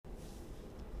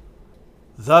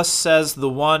Thus says the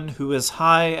one who is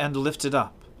high and lifted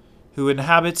up, who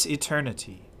inhabits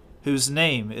eternity, whose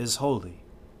name is holy.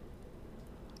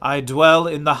 I dwell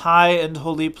in the high and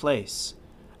holy place,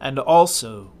 and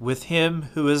also with him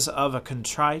who is of a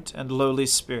contrite and lowly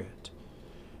spirit,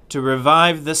 to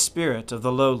revive the spirit of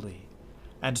the lowly,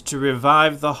 and to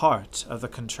revive the heart of the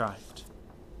contrite.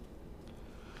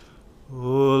 O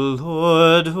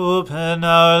Lord, open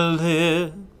our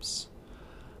lips,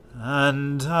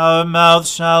 and our mouth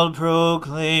shall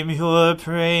proclaim your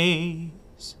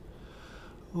praise.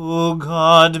 O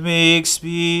God, make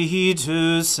speed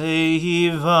to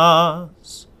save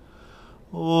us.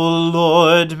 O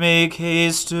Lord, make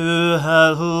haste to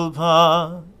help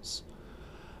us.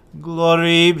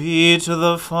 Glory be to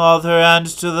the Father, and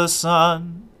to the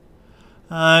Son,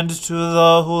 and to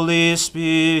the Holy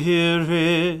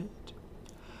Spirit,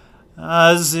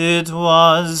 as it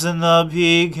was in the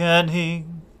beginning,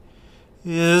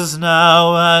 is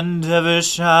now, and ever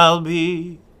shall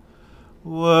be,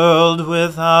 world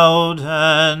without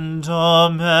end.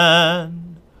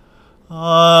 Amen.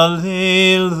 Alleluia.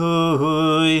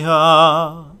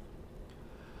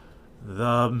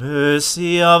 The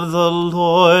mercy of the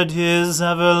Lord is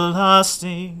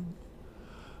everlasting.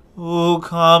 O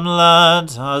come,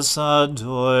 let us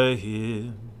adore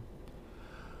him.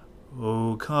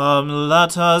 O come,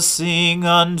 let us sing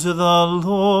unto the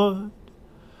Lord.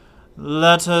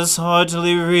 Let us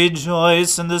heartily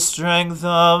rejoice in the strength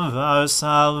of our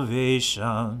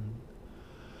salvation.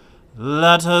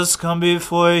 Let us come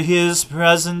before his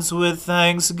presence with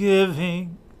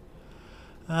thanksgiving,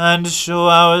 and show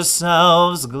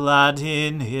ourselves glad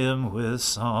in him with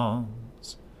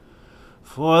songs.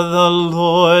 For the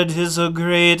Lord is a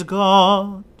great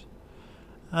God,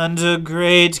 and a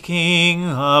great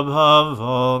King above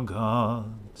all gods.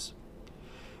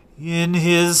 In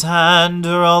his hand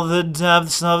are all the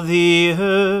depths of the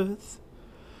earth,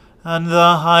 and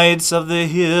the heights of the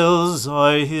hills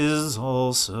are his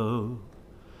also.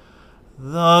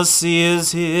 The sea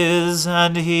is his,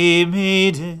 and he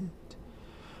made it,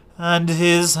 and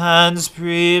his hands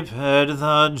prepared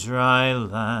the dry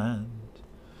land.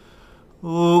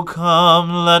 O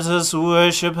come, let us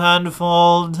worship and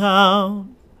fall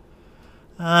down,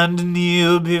 and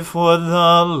kneel before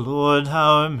the Lord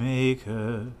our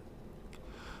Maker.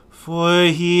 For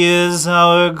he is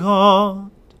our God,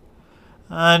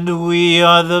 and we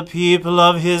are the people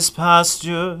of his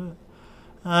pasture,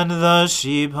 and the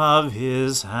sheep of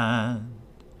his hand.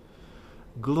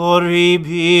 Glory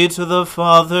be to the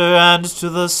Father, and to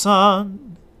the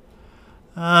Son,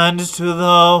 and to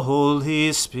the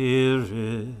Holy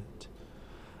Spirit,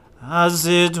 as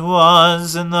it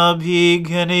was in the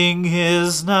beginning,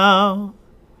 is now,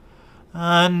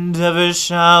 and ever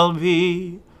shall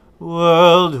be,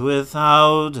 world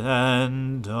without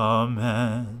end.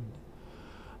 Amen.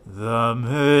 The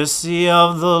mercy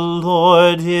of the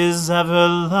Lord is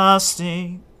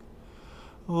everlasting.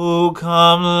 O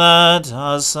come, let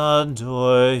us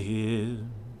adore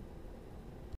him.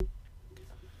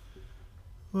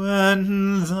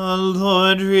 When the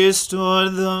Lord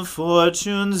restored the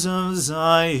fortunes of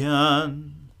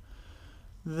Zion,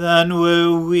 then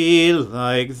were we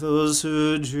like those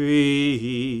who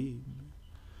dream.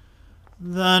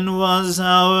 Then was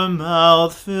our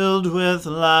mouth filled with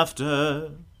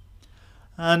laughter,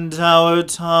 and our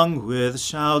tongue with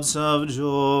shouts of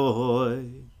joy.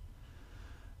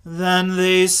 Then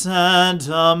they said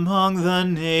among the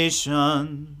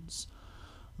nations,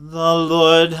 the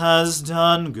Lord has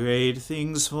done great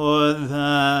things for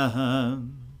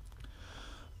them.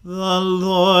 The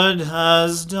Lord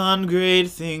has done great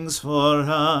things for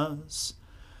us,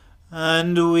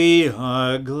 and we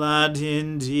are glad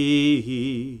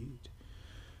indeed.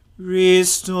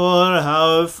 Restore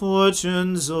our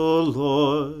fortunes, O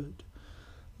Lord,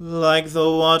 like the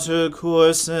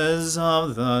watercourses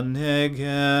of the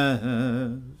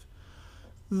Negev.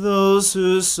 Those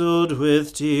who sowed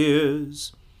with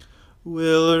tears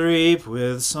will reap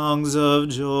with songs of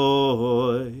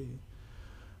joy.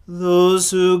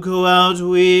 Those who go out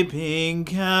weeping,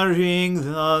 carrying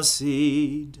the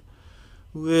seed,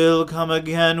 will come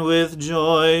again with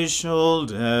joy,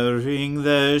 shouldering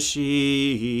their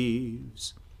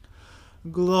sheaves.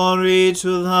 Glory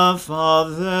to the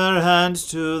Father, and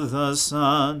to the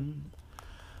Son,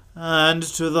 and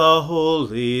to the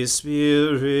Holy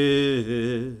Spirit,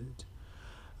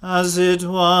 as it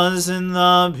was in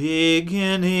the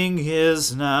beginning,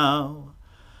 is now,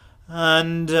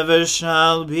 and ever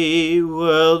shall be,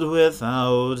 world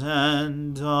without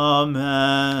end.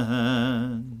 Amen.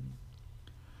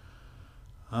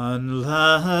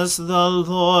 Unless the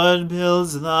Lord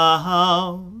builds the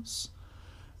house,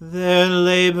 Their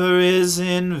labor is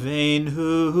in vain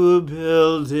who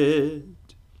build it.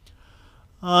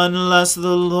 Unless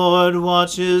the Lord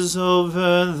watches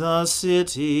over the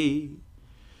city,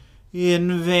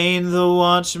 in vain the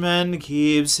watchman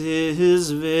keeps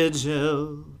his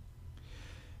vigil.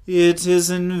 It is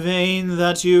in vain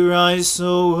that you rise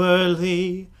so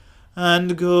early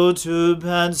and go to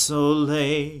bed so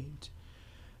late.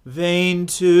 Vain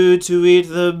too to eat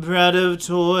the bread of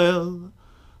toil,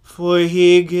 for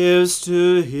he gives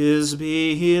to his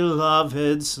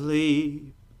beloved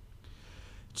sleep.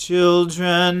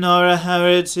 Children are a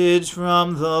heritage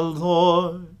from the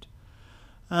Lord,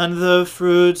 and the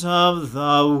fruit of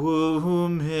the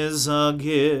womb is a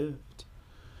gift.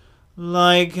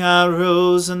 Like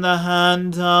arrows in the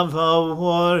hand of a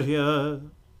warrior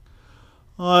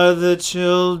are the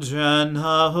children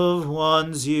of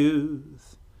one's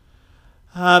youth.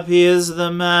 Happy is the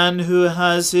man who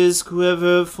has his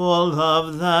quiver full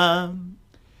of them.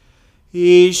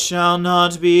 He shall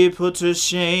not be put to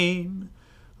shame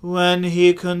when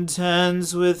he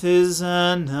contends with his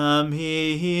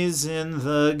enemies in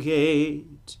the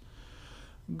gate.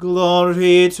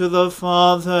 Glory to the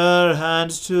Father, and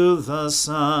to the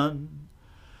Son,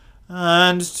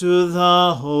 and to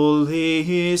the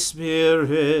Holy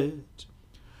Spirit,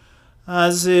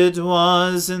 as it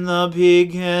was in the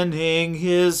beginning,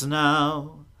 is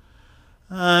now,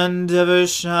 and ever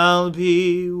shall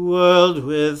be, world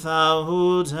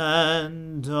without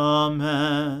end.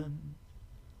 Amen.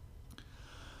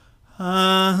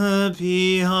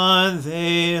 Happy are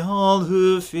they all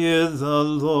who fear the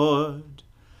Lord,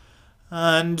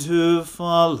 and who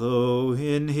follow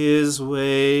in his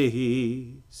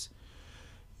ways.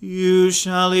 You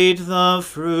shall eat the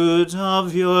fruit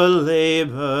of your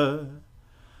labor.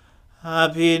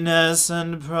 Happiness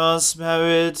and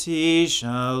prosperity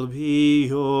shall be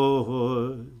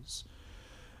yours.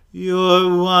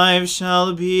 Your wife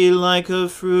shall be like a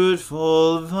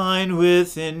fruitful vine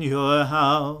within your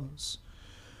house,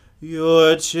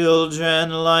 your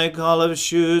children like olive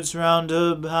shoots round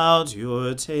about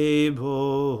your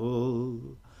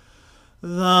table.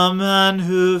 The man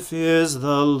who fears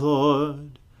the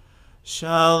Lord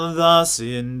shall thus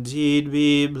indeed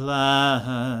be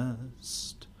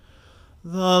blessed.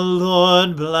 The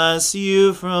Lord bless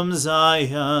you from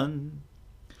Zion,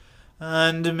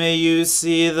 and may you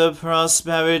see the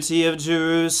prosperity of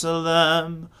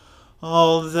Jerusalem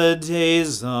all the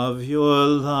days of your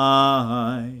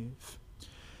life.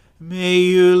 May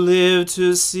you live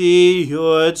to see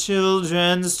your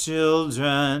children's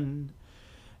children.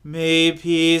 May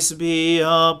peace be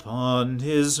upon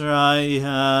Israel.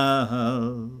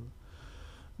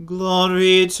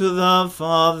 Glory to the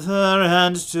Father,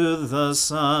 and to the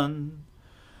Son,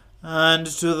 and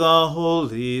to the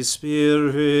Holy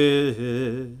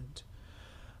Spirit,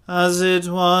 as it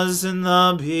was in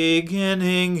the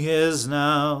beginning, is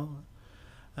now,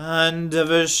 and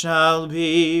ever shall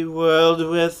be, world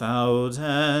without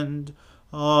end.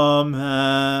 Amen.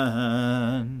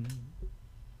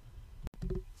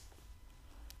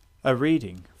 A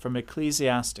reading from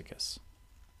Ecclesiasticus.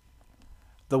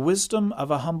 The wisdom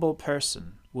of a humble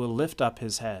person will lift up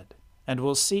his head, and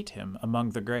will seat him among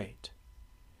the great.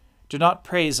 Do not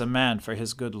praise a man for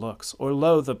his good looks, or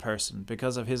loathe a person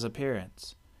because of his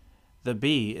appearance. The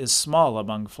bee is small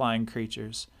among flying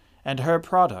creatures, and her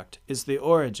product is the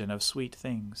origin of sweet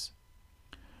things.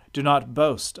 Do not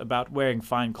boast about wearing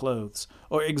fine clothes,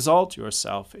 or exalt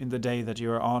yourself in the day that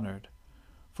you are honored.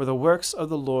 For the works of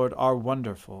the Lord are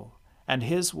wonderful, and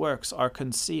his works are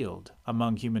concealed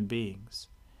among human beings.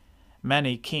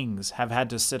 Many kings have had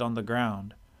to sit on the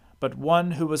ground, but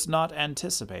one who was not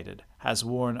anticipated has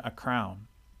worn a crown.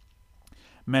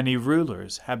 Many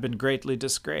rulers have been greatly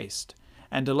disgraced,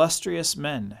 and illustrious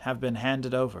men have been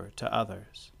handed over to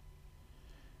others.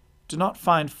 Do not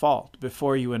find fault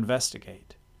before you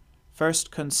investigate.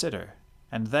 First consider,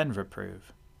 and then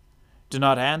reprove. Do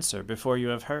not answer before you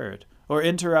have heard, or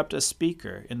interrupt a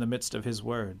speaker in the midst of his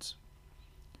words.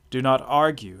 Do not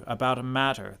argue about a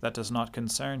matter that does not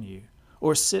concern you,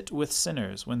 or sit with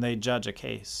sinners when they judge a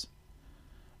case.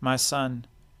 My son,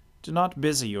 do not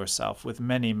busy yourself with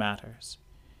many matters.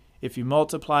 If you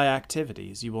multiply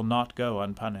activities, you will not go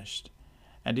unpunished,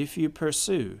 and if you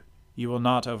pursue, you will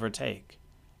not overtake,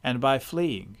 and by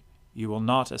fleeing, you will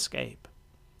not escape.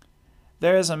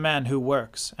 There is a man who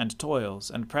works and toils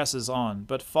and presses on,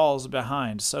 but falls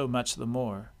behind so much the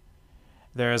more.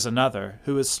 There is another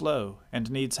who is slow and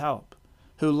needs help,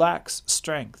 who lacks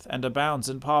strength and abounds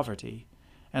in poverty,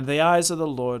 and the eyes of the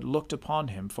Lord looked upon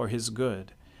him for his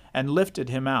good, and lifted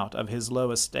him out of his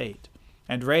low estate,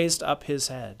 and raised up his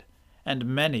head, and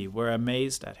many were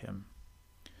amazed at him.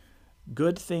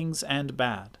 Good things and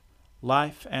bad,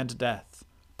 life and death,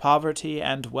 poverty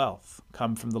and wealth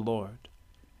come from the Lord.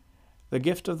 The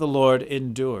gift of the Lord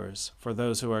endures for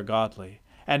those who are godly,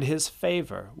 and his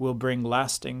favor will bring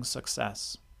lasting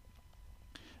success.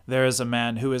 There is a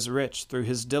man who is rich through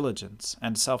his diligence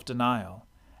and self-denial,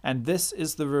 and this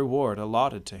is the reward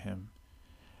allotted to him.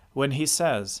 When he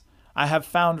says, "I have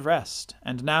found rest,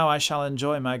 and now I shall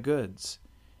enjoy my goods,"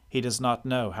 he does not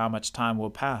know how much time will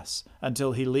pass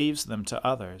until he leaves them to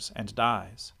others and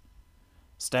dies.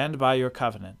 Stand by your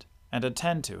covenant, and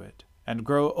attend to it, and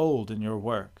grow old in your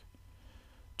work.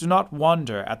 Do not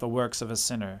wonder at the works of a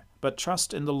sinner, but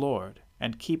trust in the Lord,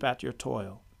 and keep at your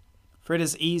toil. For it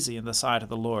is easy in the sight of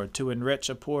the Lord to enrich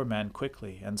a poor man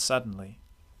quickly and suddenly.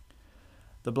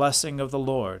 The blessing of the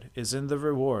Lord is in the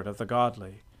reward of the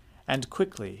godly, and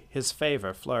quickly his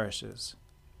favor flourishes.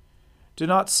 Do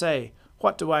not say,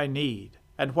 "What do I need,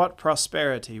 and what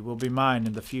prosperity will be mine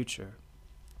in the future?"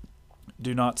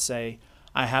 Do not say,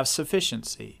 "I have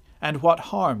sufficiency, and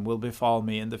what harm will befall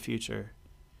me in the future?"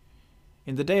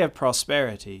 In the day of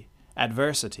prosperity,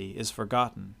 adversity is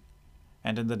forgotten,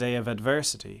 and in the day of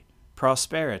adversity,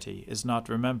 prosperity is not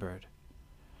remembered.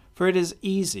 For it is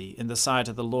easy in the sight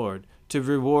of the Lord to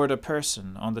reward a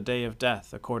person on the day of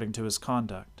death according to his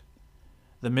conduct.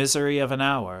 The misery of an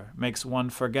hour makes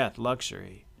one forget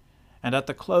luxury, and at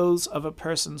the close of a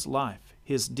person's life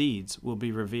his deeds will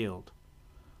be revealed.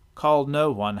 Call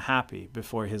no one happy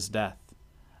before his death.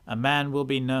 A man will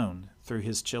be known through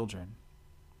his children.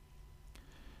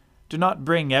 Do not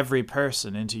bring every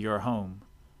person into your home,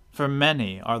 for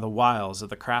many are the wiles of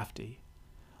the crafty.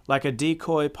 Like a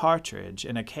decoy partridge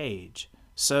in a cage,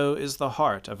 so is the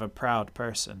heart of a proud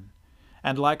person,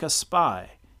 and like a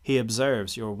spy he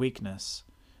observes your weakness,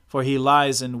 for he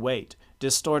lies in wait,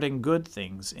 distorting good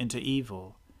things into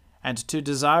evil, and to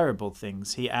desirable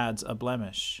things he adds a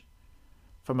blemish.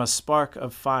 From a spark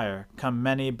of fire come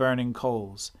many burning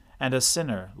coals, and a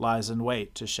sinner lies in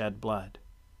wait to shed blood.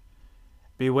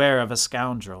 Beware of a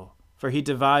scoundrel, for he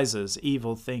devises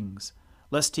evil things,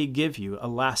 lest he give you a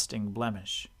lasting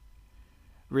blemish.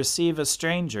 Receive a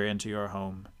stranger into your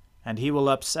home, and he will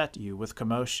upset you with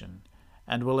commotion,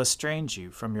 and will estrange you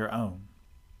from your own.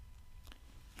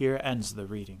 Here ends the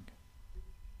reading.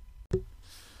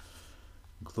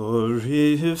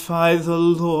 Glorify the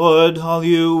Lord, all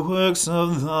you works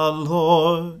of the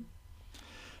Lord.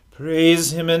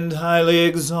 Praise him and highly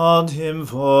exalt him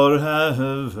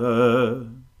forever.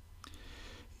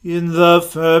 In the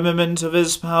firmament of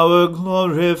his power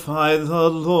glorify the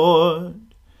Lord.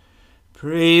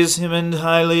 Praise him and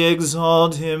highly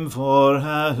exalt him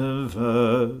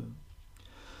forever.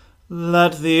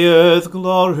 Let the earth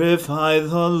glorify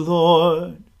the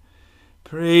Lord.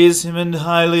 Praise him and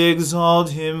highly exalt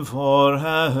him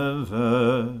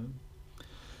forever.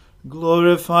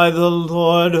 Glorify the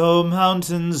Lord, O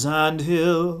mountains and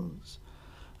hills,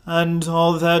 and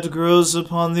all that grows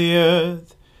upon the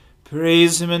earth.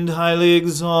 Praise him and highly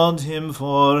exalt him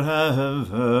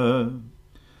forever.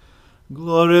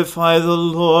 Glorify the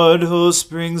Lord, O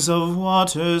springs of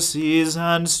water, seas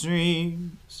and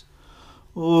streams,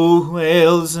 O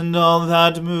whales and all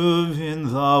that move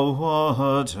in the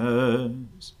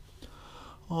waters.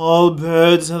 All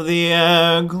birds of the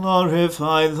air,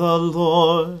 glorify the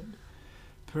Lord.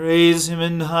 Praise him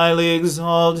and highly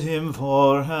exalt him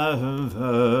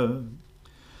forever.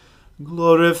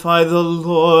 Glorify the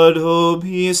Lord, O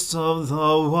beasts of the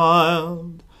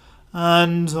wild,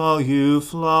 and all you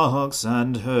flocks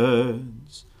and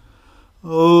herds.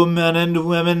 O men and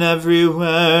women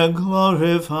everywhere,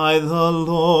 glorify the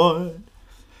Lord.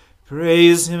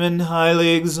 Praise him and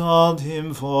highly exalt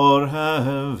him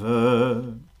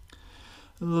forever.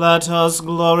 Let us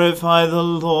glorify the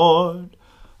Lord,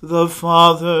 the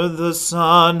Father, the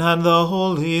Son, and the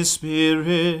Holy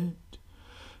Spirit.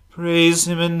 Praise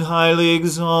him and highly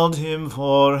exalt him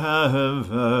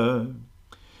forever.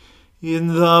 In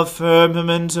the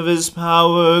firmament of his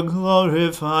power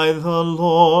glorify the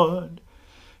Lord.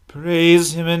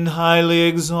 Praise him and highly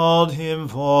exalt him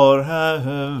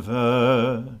forever.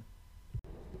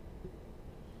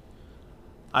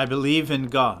 I believe in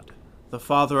God, the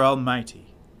Father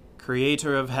Almighty,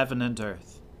 creator of heaven and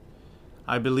earth.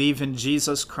 I believe in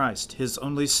Jesus Christ, his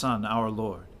only Son, our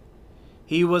Lord.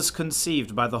 He was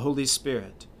conceived by the Holy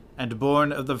Spirit and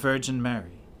born of the Virgin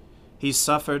Mary. He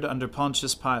suffered under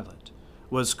Pontius Pilate,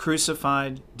 was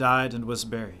crucified, died, and was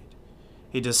buried.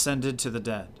 He descended to the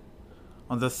dead.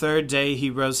 On the third day he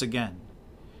rose again.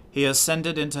 He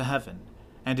ascended into heaven,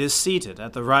 and is seated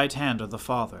at the right hand of the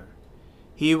Father.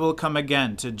 He will come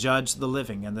again to judge the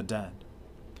living and the dead.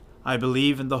 I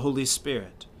believe in the Holy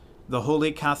Spirit, the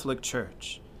Holy Catholic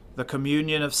Church, the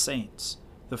communion of saints,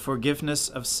 the forgiveness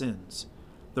of sins,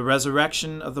 the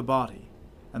resurrection of the body,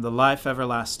 and the life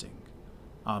everlasting.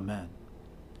 Amen.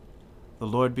 The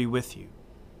Lord be with you.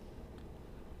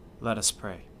 Let us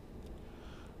pray.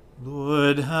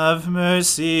 Lord, have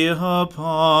mercy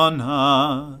upon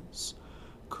us.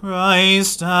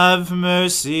 Christ, have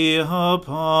mercy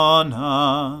upon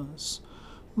us.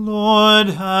 Lord,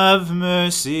 have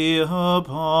mercy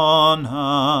upon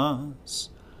us.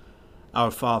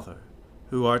 Our Father,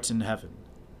 who art in heaven,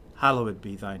 hallowed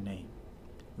be thy name.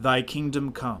 Thy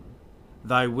kingdom come,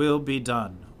 thy will be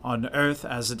done, on earth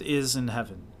as it is in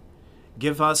heaven.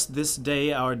 Give us this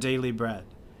day our daily bread,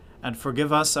 and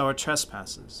forgive us our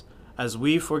trespasses, as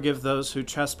we forgive those who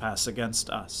trespass against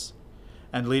us.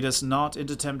 And lead us not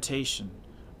into temptation,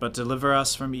 but deliver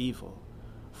us from evil.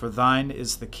 For thine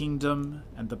is the kingdom,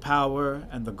 and the power,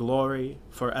 and the glory,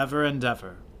 forever and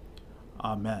ever.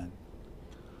 Amen.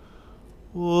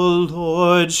 O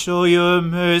Lord, show your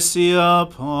mercy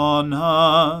upon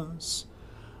us,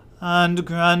 and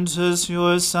grant us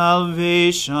your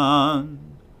salvation.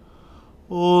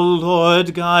 O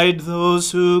Lord, guide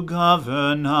those who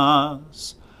govern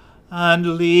us,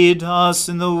 and lead us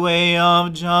in the way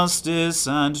of justice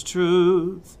and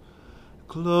truth.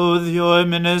 Clothe your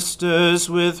ministers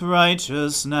with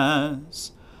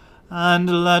righteousness,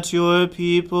 and let your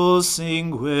people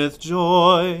sing with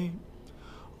joy.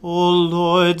 O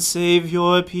Lord, save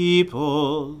your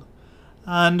people,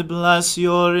 and bless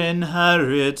your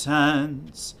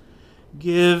inheritance.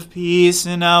 Give peace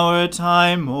in our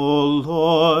time, O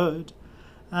Lord,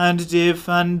 and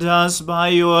defend us by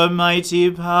your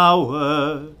mighty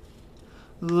power.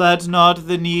 Let not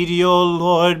the needy, O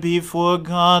Lord, be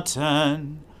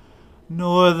forgotten,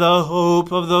 nor the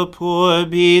hope of the poor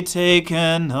be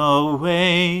taken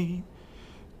away.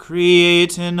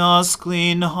 Create in us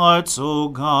clean hearts, O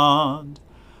God,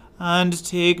 and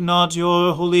take not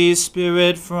your Holy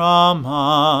Spirit from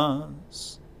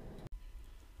us.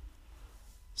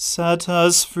 Set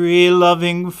us free,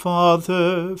 loving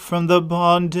Father, from the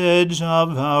bondage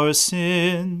of our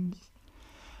sins,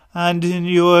 and in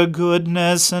your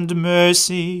goodness and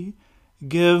mercy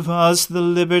give us the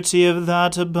liberty of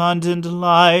that abundant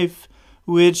life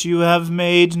which you have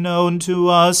made known to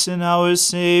us in our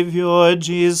Saviour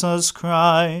Jesus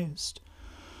Christ,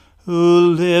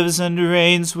 who lives and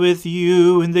reigns with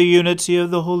you in the unity of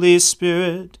the Holy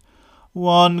Spirit,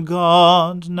 one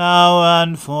God, now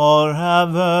and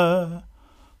forever.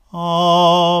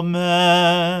 Amen.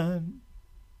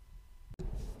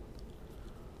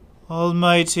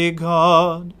 Almighty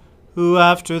God, who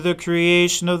after the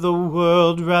creation of the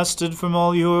world rested from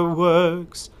all your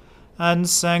works, and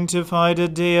sanctified a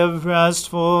day of rest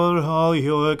for all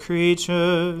your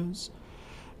creatures,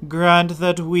 grant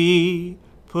that we,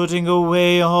 putting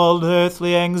away all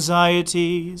earthly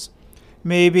anxieties,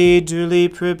 may be duly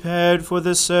prepared for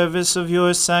the service of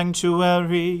your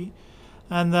sanctuary,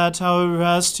 and that our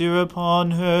rest here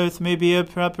upon earth may be a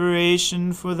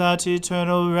preparation for that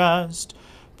eternal rest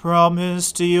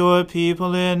promised to your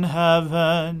people in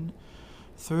heaven.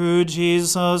 Through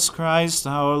Jesus Christ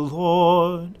our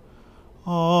Lord.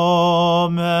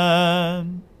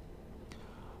 Amen.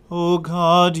 O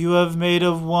God, you have made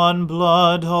of one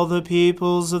blood all the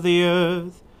peoples of the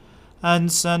earth,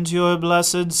 and sent your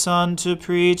blessed Son to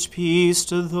preach peace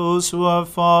to those who are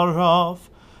far off,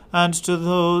 and to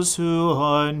those who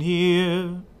are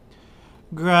near.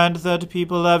 Grant that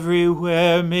people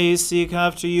everywhere may seek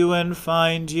after you and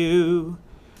find you.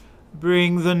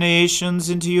 Bring the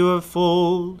nations into your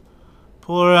fold.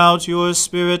 Pour out your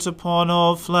Spirit upon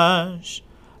all flesh,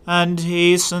 and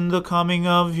hasten the coming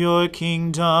of your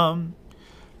kingdom.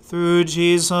 Through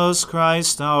Jesus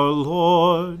Christ our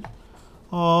Lord.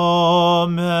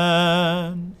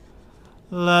 Amen.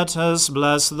 Let us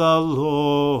bless the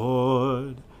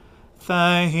Lord.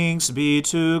 Thanks be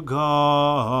to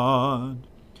God.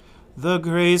 The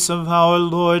grace of our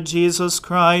Lord Jesus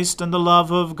Christ, and the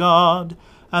love of God,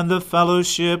 and the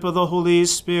fellowship of the Holy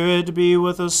Spirit be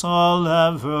with us all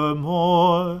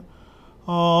evermore.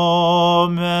 Amen.